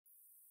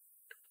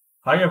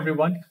Hi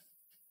everyone.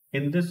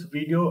 In this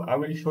video, I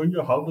will show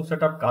you how to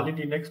set up Kali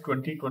Linux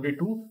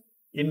 2022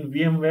 in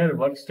VMware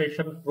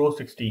Workstation Pro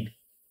 16.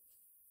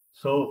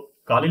 So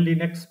Kali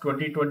Linux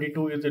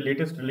 2022 is the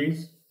latest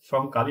release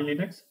from Kali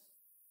Linux.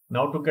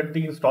 Now to get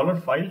the installer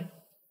file,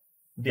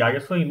 the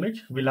ISO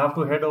image, we'll have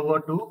to head over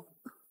to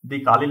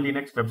the Kali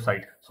Linux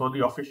website. So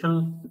the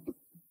official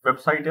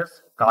website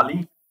is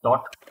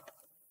kali.org.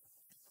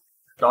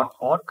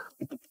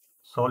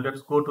 So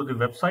let's go to the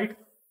website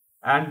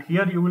and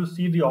here you will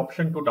see the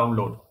option to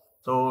download.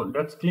 So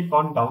let's click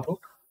on download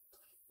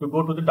to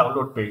go to the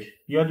download page.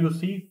 Here you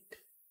see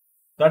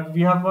that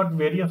we have got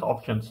various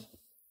options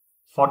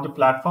for the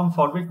platform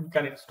for which we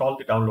can install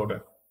the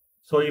downloader.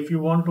 So if you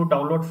want to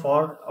download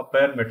for a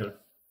bare metal,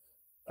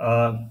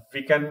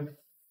 we can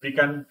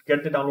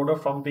get the downloader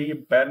from the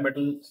bare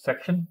metal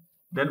section.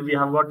 Then we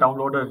have got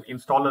downloader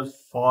installers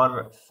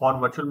for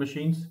virtual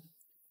machines,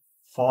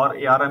 for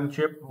ARM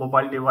chip,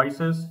 mobile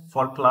devices,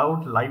 for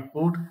cloud, live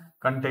boot,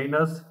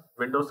 containers,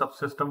 Windows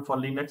subsystem for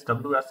Linux,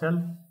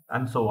 WSL,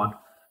 and so on.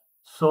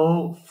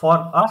 So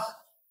for us,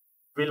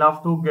 we'll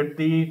have to get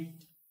the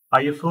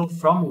ISO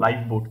from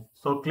live boot.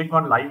 So click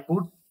on live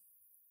boot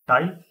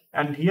tile,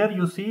 and here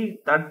you see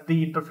that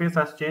the interface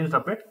has changed a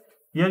bit.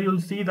 Here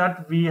you'll see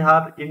that we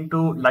are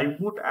into live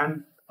boot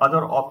and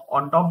other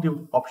on top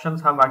the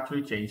options have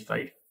actually changed,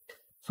 right?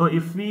 So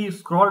if we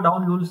scroll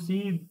down, you'll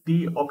see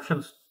the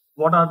options.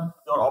 What are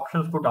your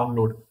options to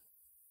download?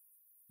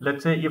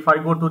 Let's say if I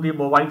go to the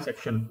mobile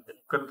section,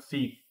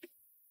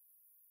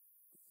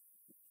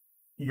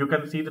 you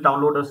can see the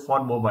downloaders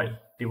for mobile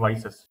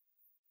devices.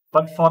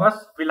 But for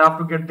us, we'll have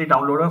to get the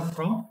downloader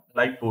from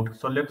live boot.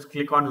 So let's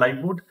click on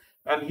live boot.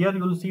 And here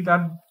you'll see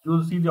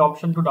the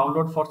option to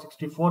download for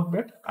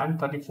 64-bit and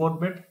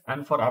 34-bit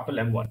and for Apple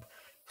M1.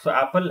 So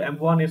Apple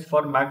M1 is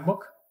for MacBook,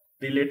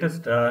 the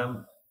latest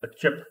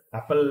chip,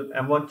 Apple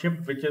M1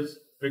 chip,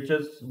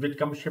 which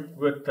comes shipped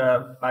with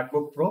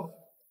MacBook Pro.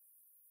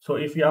 So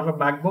if you have a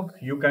MacBook,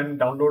 you can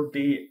download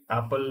the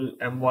Apple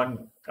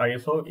M1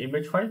 ISO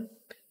image file.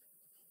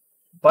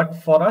 But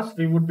for us,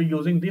 we would be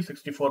using the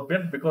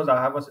 64-bit because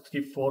I have a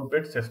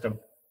 64-bit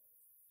system.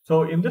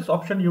 So in this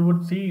option, you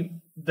would see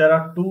there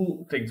are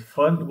two things.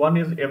 First, one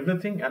is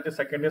everything, and the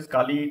second is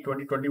Kali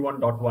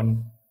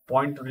 2021.1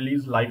 point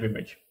release live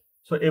image.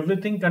 So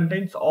everything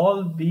contains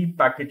all the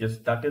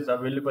packages that is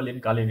available in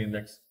Kali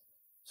Linux.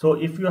 So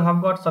if you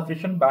have got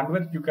sufficient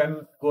bandwidth, you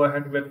can go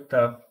ahead with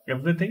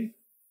everything,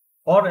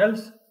 or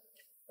else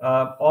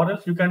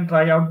you can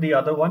try out the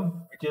other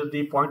one, which is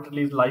the point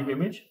release live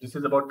image. This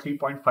is about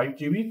 3.5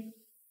 GB.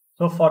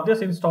 So for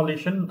this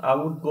installation, I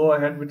would go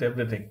ahead with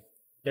everything.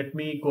 Let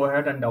me go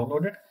ahead and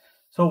download it.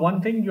 So one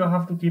thing you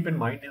have to keep in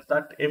mind is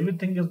that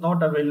everything is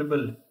not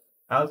available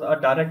as a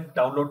direct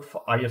download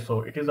for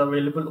ISO. It is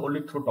available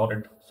only through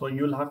torrent. So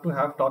you'll have to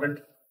have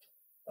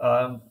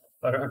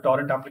a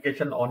torrent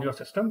application on your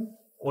system.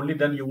 Only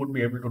then you would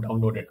be able to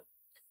download it.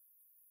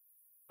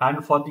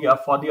 And for the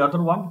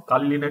other one,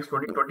 Kali Linux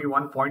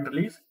 2021 point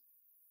release,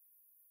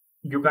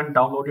 you can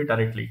download it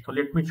directly. So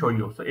let me show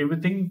you. So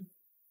everything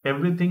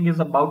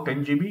is about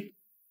 10 GB,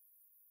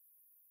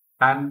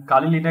 and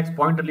Kali Linux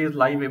point release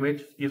live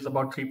image is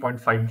about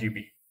 3.5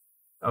 GB.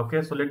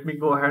 Okay, so let me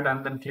go ahead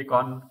and then click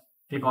on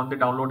the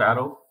download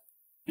arrow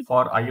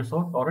for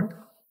ISO torrent.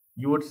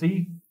 You would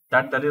see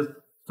that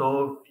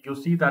you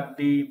see that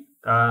the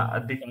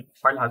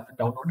file has been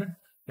downloaded.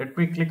 Let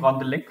me click on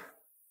the link.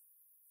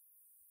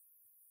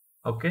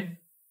 Okay,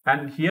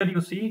 and here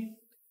you see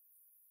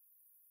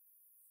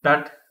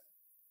that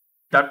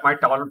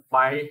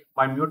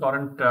my new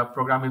torrent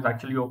program is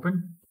actually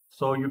open.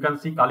 So you can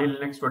see Kali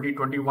Linux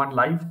 2021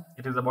 live.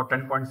 It is about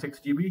 10.6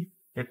 GB.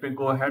 Let me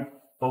go ahead,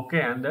 okay,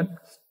 and then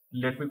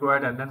let me go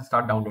ahead and then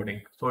start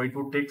downloading. So it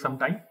would take some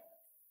time.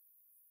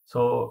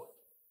 So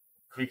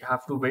we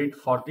have to wait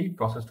for the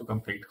process to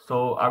complete.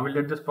 So I will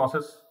let this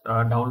process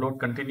download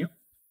continue.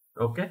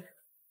 Okay,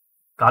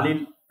 Kali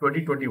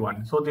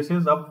 2021. So this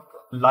is a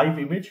live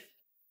image,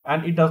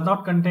 and it does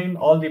not contain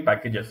all the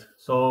packages.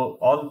 So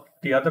all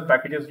the other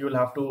packages you will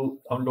have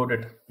to download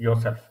it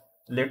yourself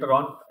later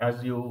on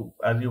as you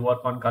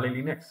work on Kali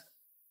Linux.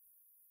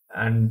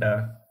 And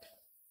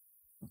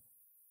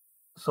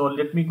so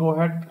let me go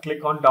ahead,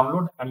 click on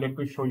download, and let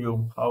me show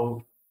you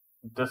how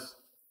this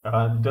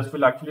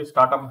will actually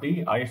start up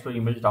the ISO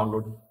image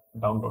download.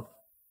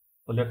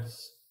 So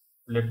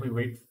let me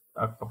wait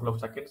a couple of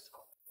seconds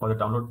for the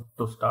download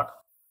to start.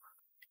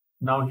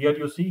 Now here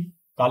you see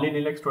Kali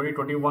Linux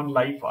 2021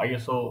 live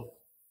ISO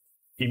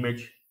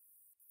image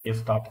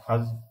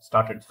has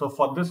started. So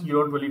for this, you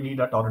don't really need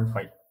a torrent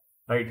file,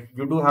 right?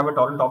 You do have a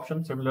torrent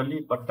option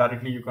similarly, but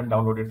directly you can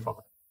download it from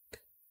it.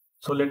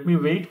 So let me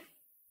wait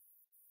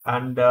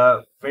and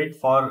wait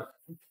for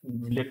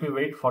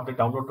the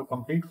download to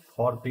complete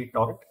for the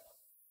torrent.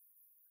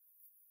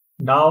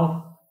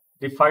 Now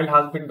the file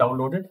has been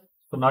downloaded.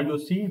 So now you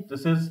see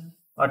this is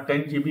a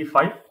 10 GB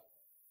file,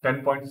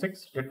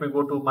 10.6. Let me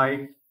go to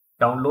my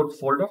downloads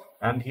folder,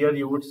 and here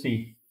you would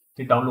see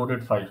the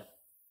downloaded file.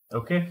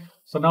 Okay,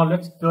 so now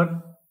let's get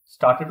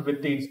started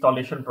with the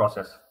installation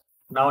process.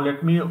 Now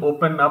let me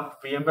open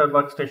up VMware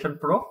Workstation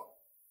Pro,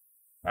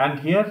 and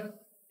here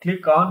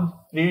click on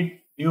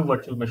create new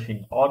virtual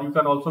machine, or you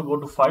can also go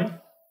to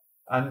file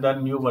and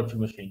then new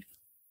virtual machine.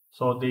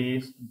 So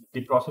the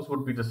process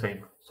would be the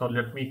same. So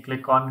let me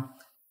click on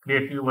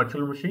create new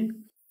virtual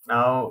machine.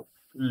 Now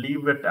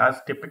leave it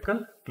as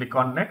typical. Click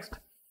on next.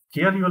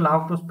 Here you will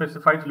have to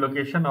specify the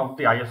location of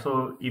the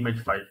ISO image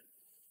file.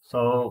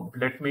 So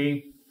let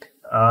me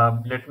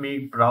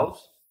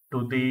browse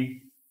to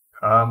the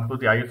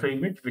ISO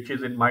image which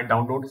is in my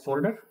downloads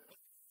folder.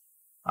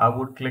 I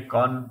would click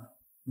on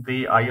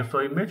the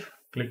ISO image,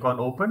 click on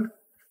open.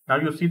 Now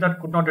you see that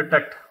could not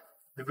detect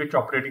which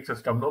operating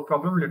system. No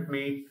problem. Let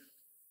me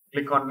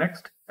click on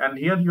next, and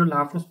here you'll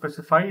have to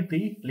specify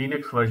the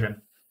Linux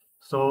version.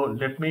 So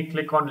let me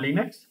click on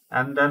Linux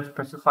and then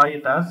specify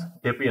it as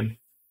Debian.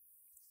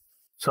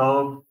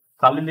 So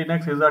Kali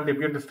Linux is a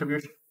Debian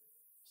distribution.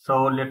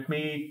 So let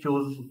me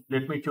choose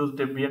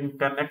Debian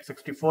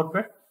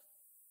 10x64-bit.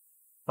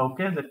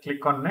 Okay, then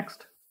click on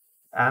next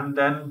and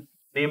then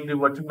name the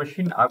virtual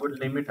machine. I will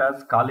name it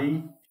as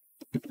Kali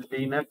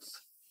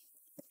Linux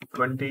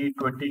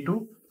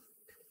 2022.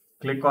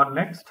 Click on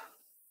next,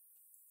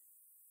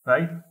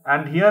 right?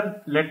 And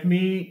here let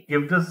me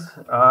give this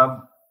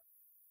a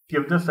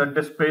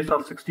disk space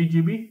of 60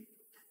 GB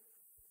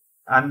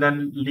and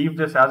then leave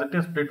this as it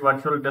is, split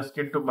virtual disk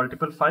into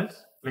multiple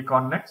files. Click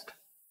on next.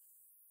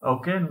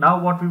 Okay,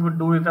 now what we would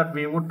do is that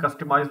we would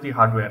customize the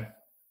hardware.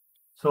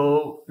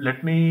 So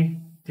let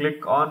me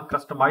click on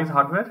customize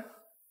hardware.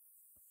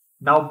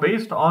 Now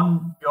based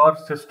on your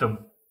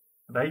system,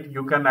 right,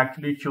 you can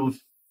actually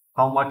choose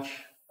how much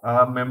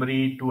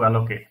memory to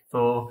allocate.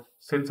 So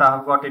since I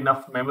have got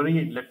enough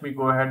memory, let me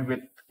go ahead with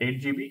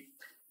 8 GB.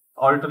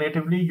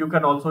 Alternatively, you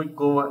can also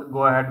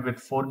go ahead with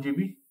 4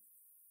 GB.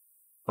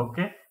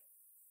 Okay.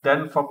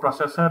 Then for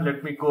processor,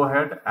 let me go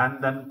ahead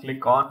and then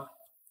click on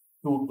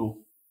 2,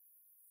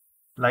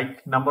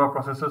 like number of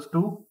processors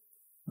 2,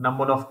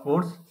 number of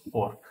cores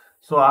 4.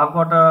 So I've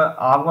got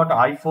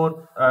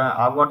i4,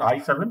 I've got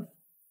i7.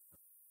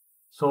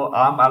 So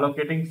I'm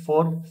allocating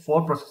four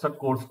processor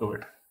cores to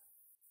it.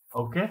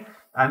 Okay.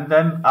 And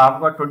then I've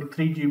got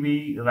 23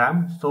 GB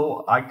RAM,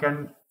 so I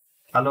can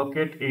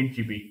allocate 8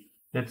 GB.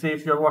 Let's say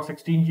if you've got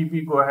 16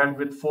 GB, go ahead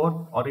with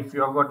 4, or if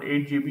you've got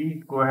 8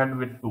 GB, go ahead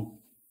with 2.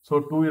 So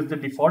 2 is the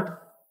default.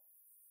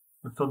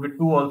 So with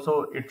 2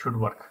 also it should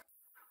work.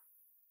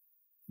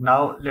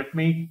 Now let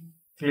me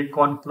click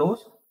on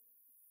close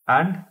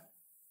and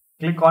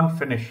click on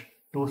finish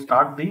to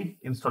start the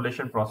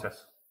installation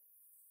process.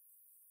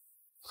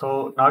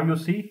 So now you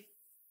see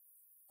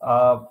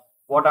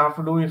what I have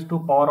to do is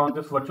to power on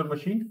this virtual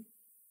machine.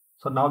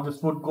 So now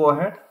this would go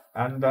ahead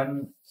and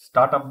then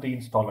start up the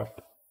installer.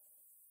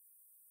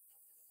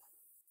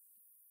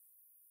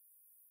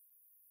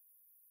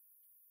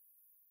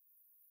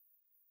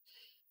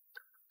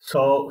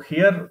 So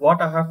here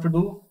what I have to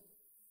do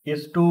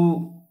is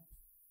to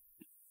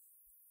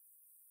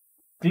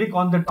click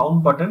on the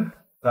down button,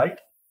 right,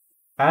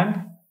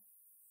 and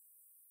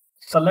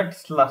select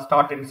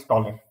start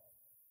installer.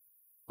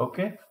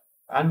 Okay,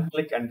 and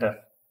click enter.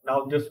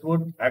 Now this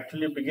would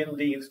actually begin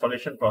the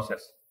installation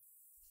process.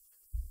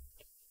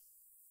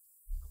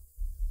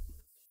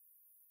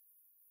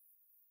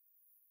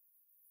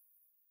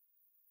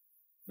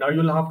 Now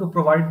you'll have to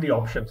provide the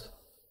options.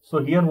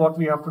 So here what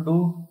we have to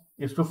do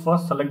is to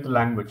first select the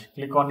language.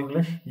 Click on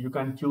English. You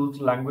can choose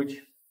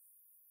language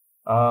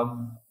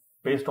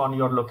based on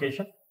your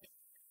location.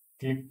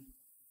 Click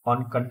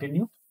on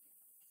continue.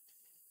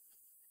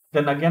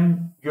 Then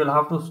again you'll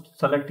have to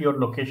select your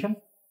location.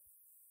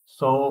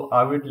 So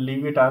I would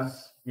leave it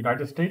as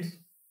United States,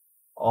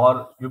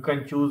 or you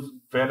can choose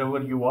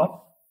wherever you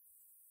are.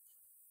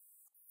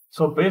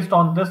 So based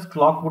on this,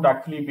 clock would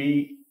actually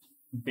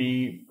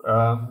be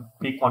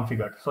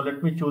configured. So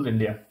let me choose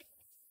India,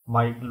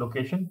 my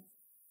location,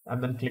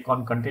 and then click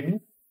on continue.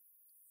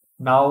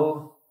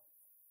 Now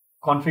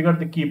configure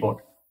the keyboard.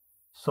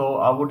 So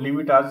I would leave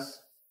it as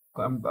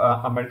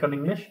American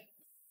English.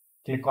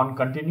 Click on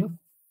continue.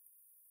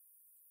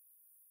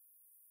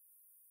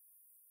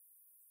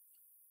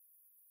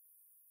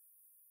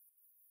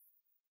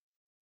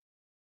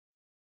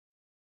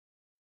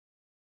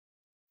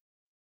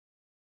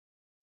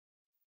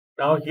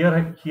 Now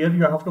here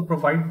you have to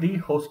provide the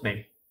host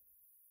name.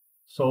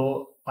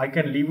 So I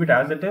can leave it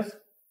as it is.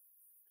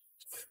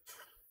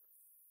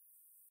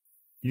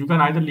 You can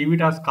either leave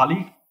it as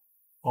Kali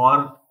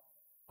or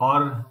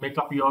make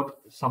up your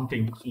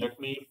something. So let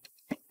me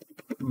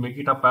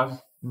make up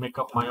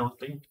my own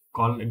thing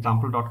called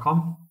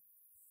example.com.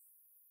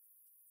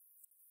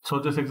 So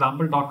this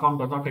example.com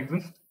does not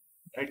exist,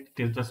 right?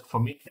 It is just for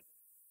me.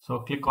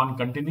 So click on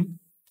continue.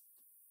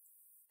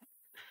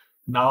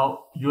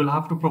 Now you'll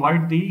have to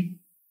provide the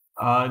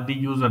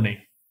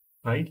username,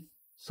 right?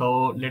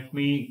 So let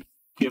me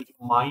give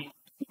my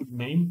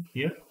name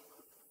here.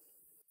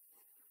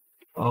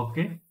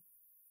 Okay.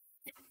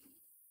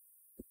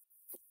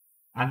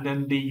 And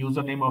then the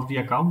username of the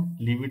account,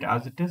 leave it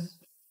as it is.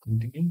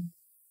 Continue.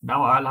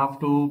 Now I'll have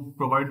to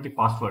provide the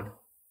password.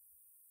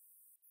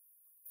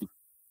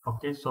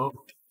 Okay, so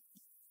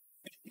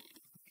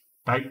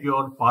type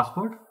your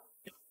password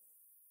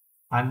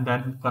and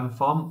then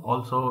confirm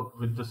also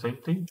with the same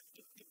thing.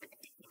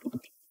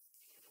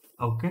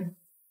 Okay,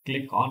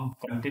 click on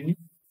continue.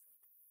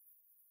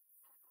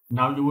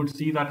 Now you would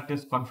see that it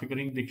is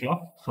configuring the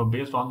clock. So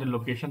based on the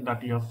location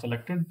that you have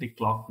selected, the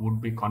clock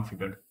would be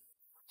configured.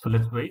 So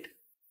let's wait.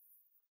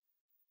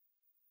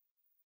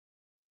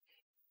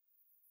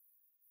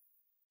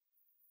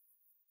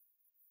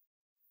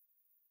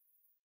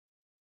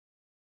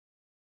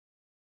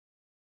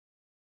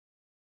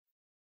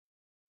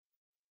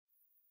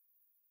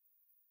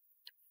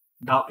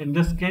 Now in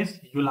this case,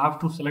 you'll have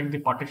to select the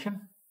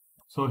partition.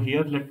 So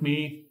here let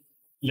me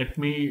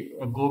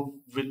go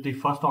with the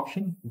first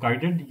option,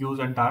 guided, use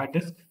entire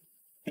disk,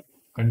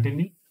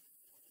 continue.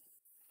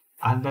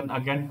 And then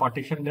again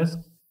partition disk,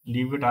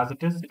 leave it as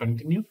it is,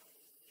 continue.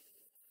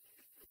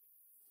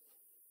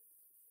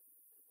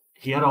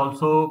 Here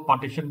also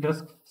partition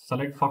disk,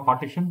 select for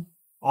partition,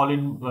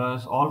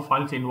 all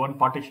files in one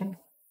partition.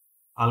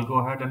 I'll go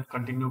ahead and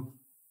continue,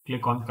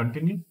 click on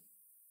continue.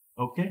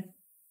 Okay.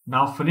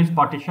 Now finish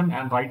partition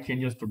and write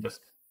changes to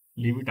disk.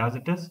 Leave it as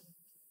it is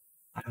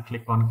and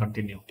click on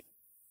continue.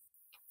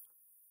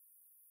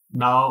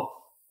 Now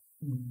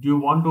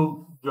you'll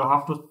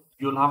have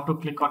to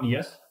click on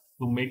yes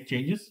to make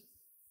changes.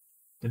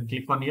 Then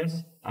click on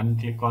yes and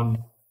click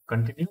on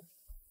continue.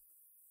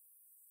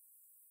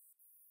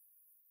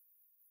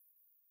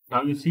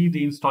 Now you see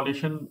the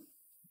installation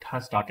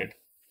has started.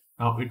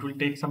 Now it will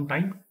take some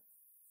time.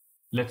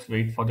 Let's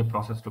wait for the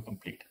process to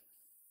complete.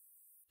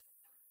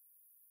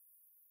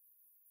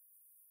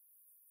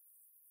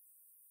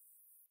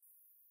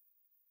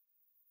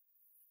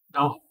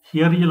 Now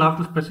here you'll have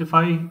to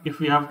specify if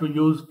we have to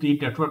use the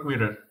network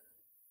mirror,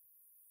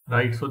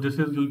 right? So this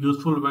is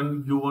useful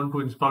when you want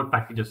to install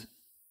packages.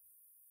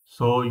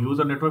 So use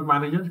a network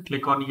manager,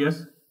 click on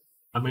yes,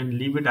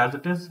 leave it as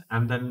it is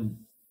and then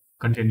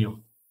continue.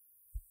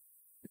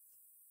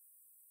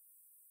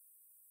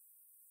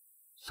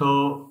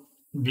 So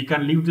we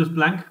can leave this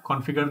blank,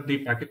 configure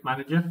the package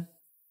manager,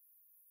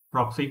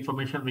 proxy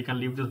information, we can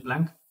leave this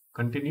blank,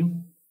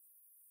 continue.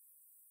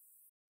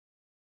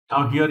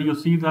 Now here you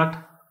see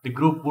that the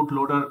group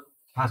bootloader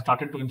has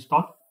started to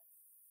install.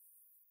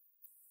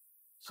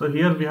 So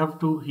here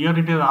here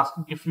it is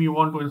asking if we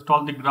want to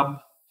install the grub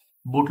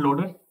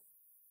bootloader.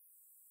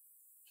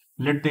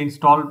 Let the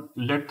install,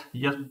 let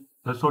yes,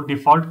 so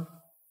default,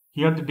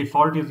 here the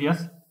default is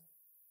yes.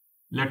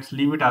 Let's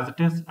leave it as it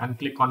is and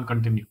click on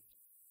continue.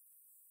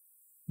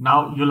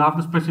 Now you'll have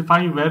to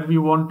specify where we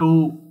want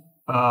to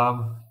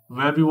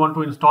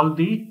install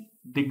the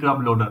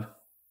grub loader.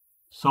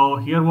 So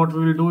here what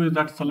we will do is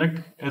that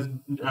select as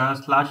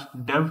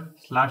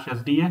 /dev/sda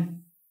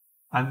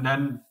and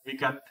then we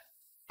can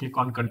click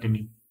on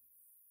continue.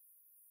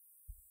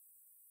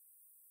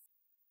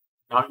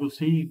 Now you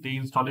see the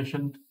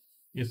installation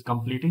is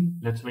completing.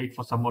 Let's wait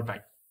for some more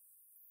time.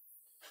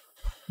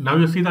 Now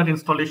you see that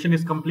installation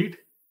is complete.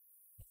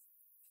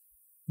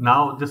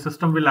 Now the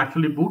system will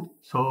actually boot.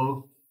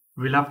 So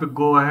we'll have to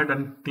go ahead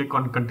and click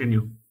on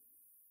continue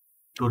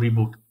to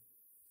reboot.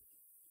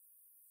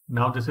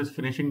 Now this is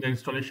finishing the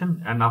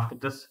installation and after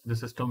this the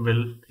system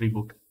will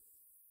reboot.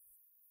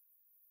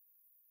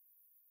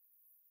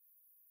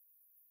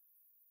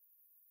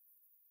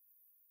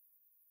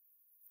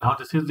 Now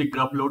this is the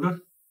grub loader.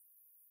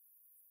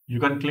 You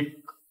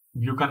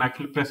can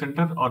actually press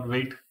enter or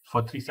wait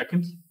for 3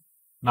 seconds.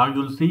 Now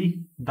you'll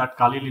see that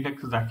Kali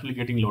Linux is actually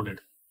getting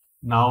loaded.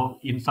 Now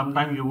in some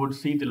time you would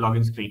see the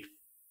login screen.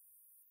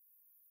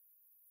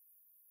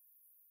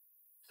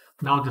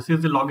 Now this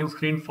is the login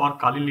screen for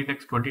Kali Linux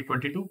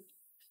 2022.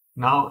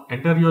 Now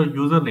enter your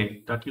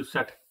username that you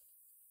set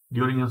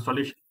during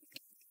installation.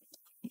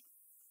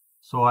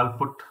 So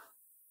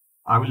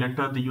I will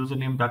enter the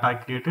username that I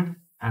created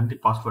and the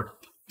password.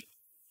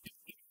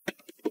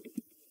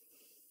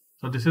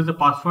 So this is the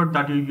password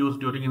that you use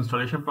during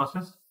installation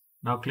process.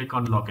 Now click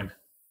on login.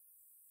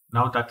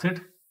 Now that's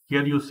it.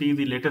 Here you see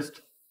the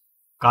latest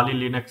Kali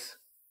Linux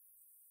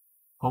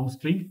home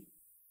screen.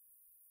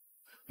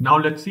 Now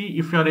let's see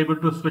if you are able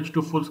to switch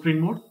to full screen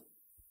mode.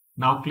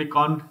 Now click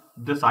on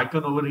this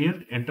icon over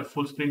here, enter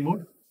full screen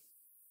mode.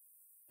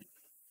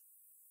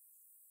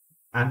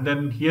 And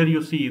then here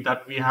you see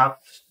that we have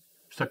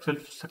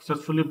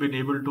successfully been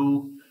able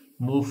to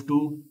move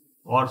to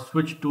or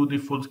switch to the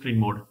full screen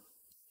mode.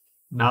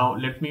 Now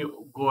let me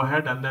go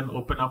ahead and then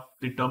open up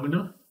the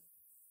terminal.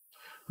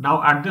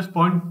 Now at this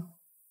point,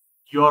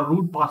 your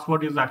root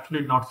password is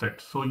actually not set,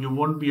 so you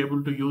won't be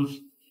able to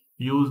use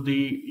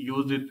the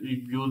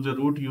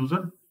root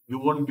user. You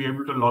won't be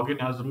able to log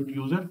in as root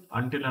user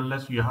until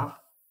unless you have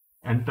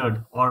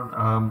entered or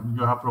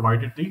you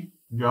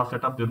have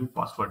set up the root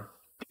password.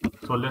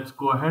 So let's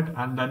go ahead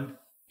and then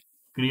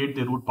create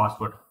the root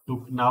password.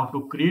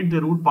 To create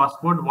the root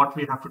password, what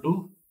we have to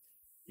do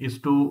is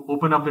to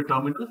open up the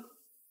terminal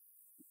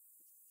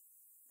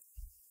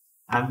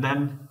and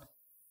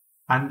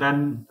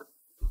then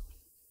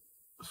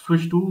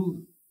switch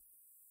to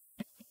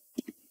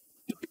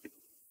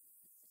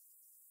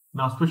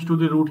Now switch to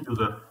the root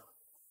user.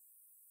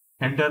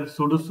 Enter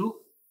sudo su,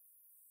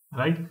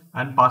 right,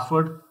 and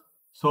password.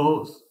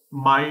 So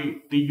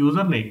the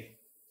username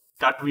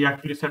that we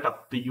actually set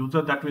up, the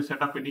user that we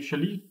set up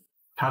initially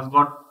has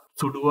got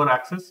sudo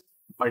access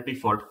by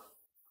default.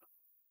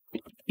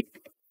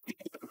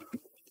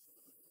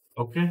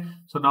 Okay,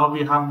 so now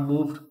we have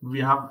moved.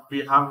 We are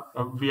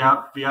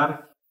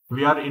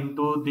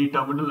into the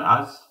terminal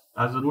as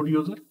a root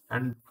user,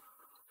 and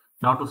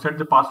now to set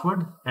the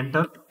password,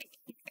 enter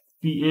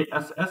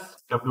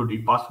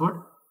passwd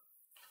password.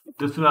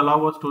 This will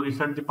allow us to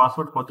reset the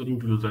password for the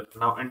root user.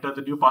 Now enter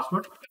the new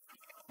password,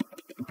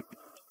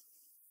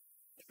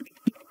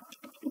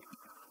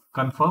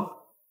 confirm,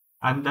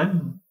 and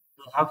then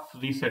you have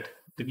reset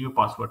the new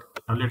password.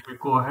 Now let me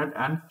go ahead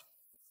and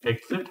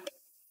exit.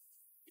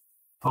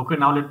 Okay,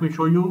 now let me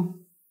show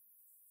you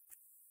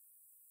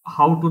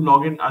how to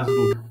log in as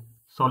root.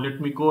 So let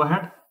me go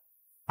ahead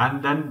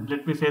and then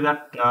let me say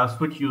that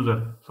switch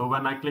user. So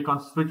when I click on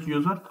switch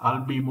user,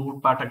 I'll be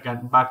moved back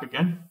again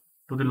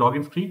to the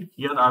login screen.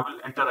 Here I will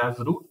enter as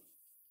root,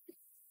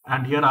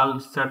 and here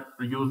I'll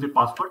use the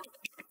password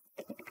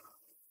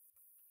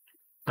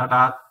that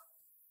I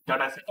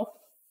set up,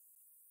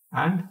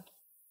 and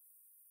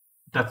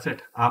that's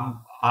it.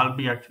 I'll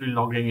be actually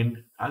logging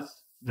in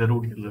as the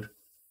root user.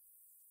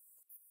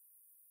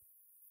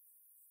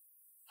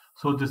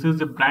 So this is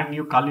the brand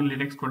new Kali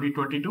Linux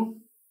 2022.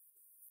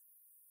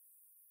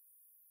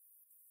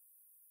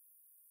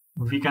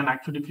 We can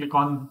actually click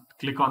on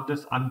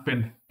this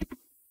unpin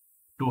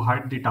to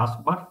hide the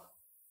taskbar,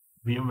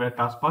 VMware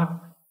taskbar,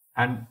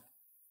 and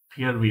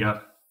here we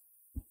are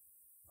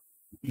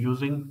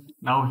using.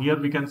 Now here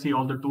we can see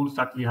all the tools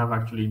that we have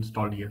actually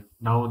installed here.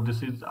 Now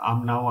this is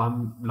I'm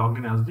logged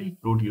in as the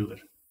root user.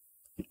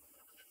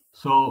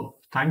 So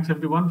thanks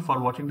everyone for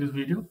watching this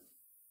video.